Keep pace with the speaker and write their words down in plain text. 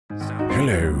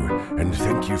Hello, and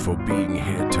thank you for being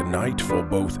here tonight for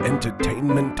both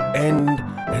entertainment and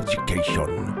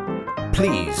education.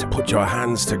 Please put your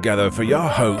hands together for your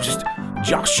host,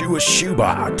 Joshua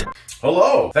Schubart.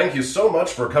 Hello! Thank you so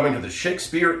much for coming to the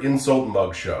Shakespeare Insult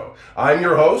Mug Show. I'm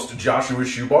your host, Joshua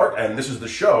Schubart, and this is the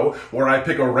show where I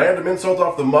pick a random insult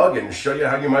off the mug and show you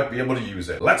how you might be able to use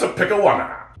it. Let's pick a one.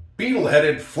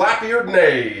 Beetle-Headed, flap-eared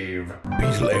knave.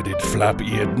 Beetle-Headed,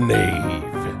 flap-eared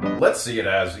knave. Let's see it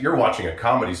as you're watching a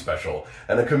comedy special,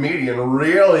 and a comedian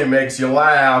really makes you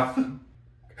laugh.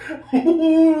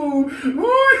 Ooh,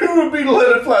 you're a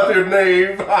beetle-headed, flap-eared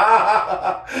knave.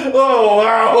 Oh,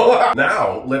 wow.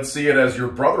 Now, let's see it as your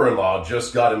brother-in-law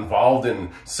just got involved in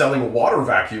selling water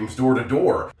vacuums door to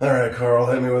door. All right, Carl,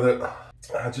 hit me with it.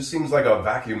 It just seems like a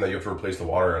vacuum that you have to replace the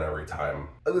water in every time.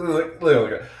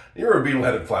 You're a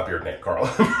beetle-headed, flap-eared knave, Carl.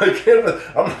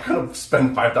 I'm not going to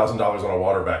spend $5,000 on a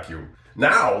water vacuum.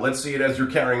 Now, let's see it as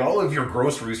you're carrying all of your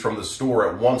groceries from the store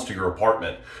at once to your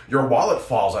apartment. Your wallet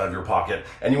falls out of your pocket,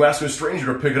 and you ask a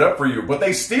stranger to pick it up for you, but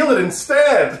they steal it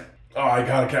instead! Oh, I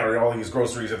gotta carry all these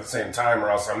groceries at the same time or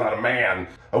else I'm not a man.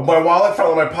 Oh, my wallet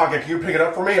fell in my pocket, can you pick it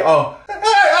up for me? Oh,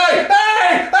 hey!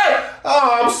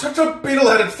 Oh, I'm such a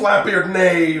beetle-headed, flap-eared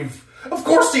knave. Of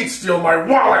course he'd steal my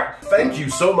wallet! Thank you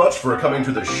so much for coming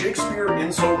to the Shakespeare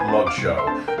Insult Mug Show.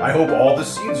 I hope all the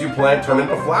seeds you plant turn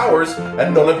into flowers,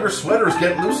 and none of your sweaters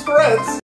get loose threads.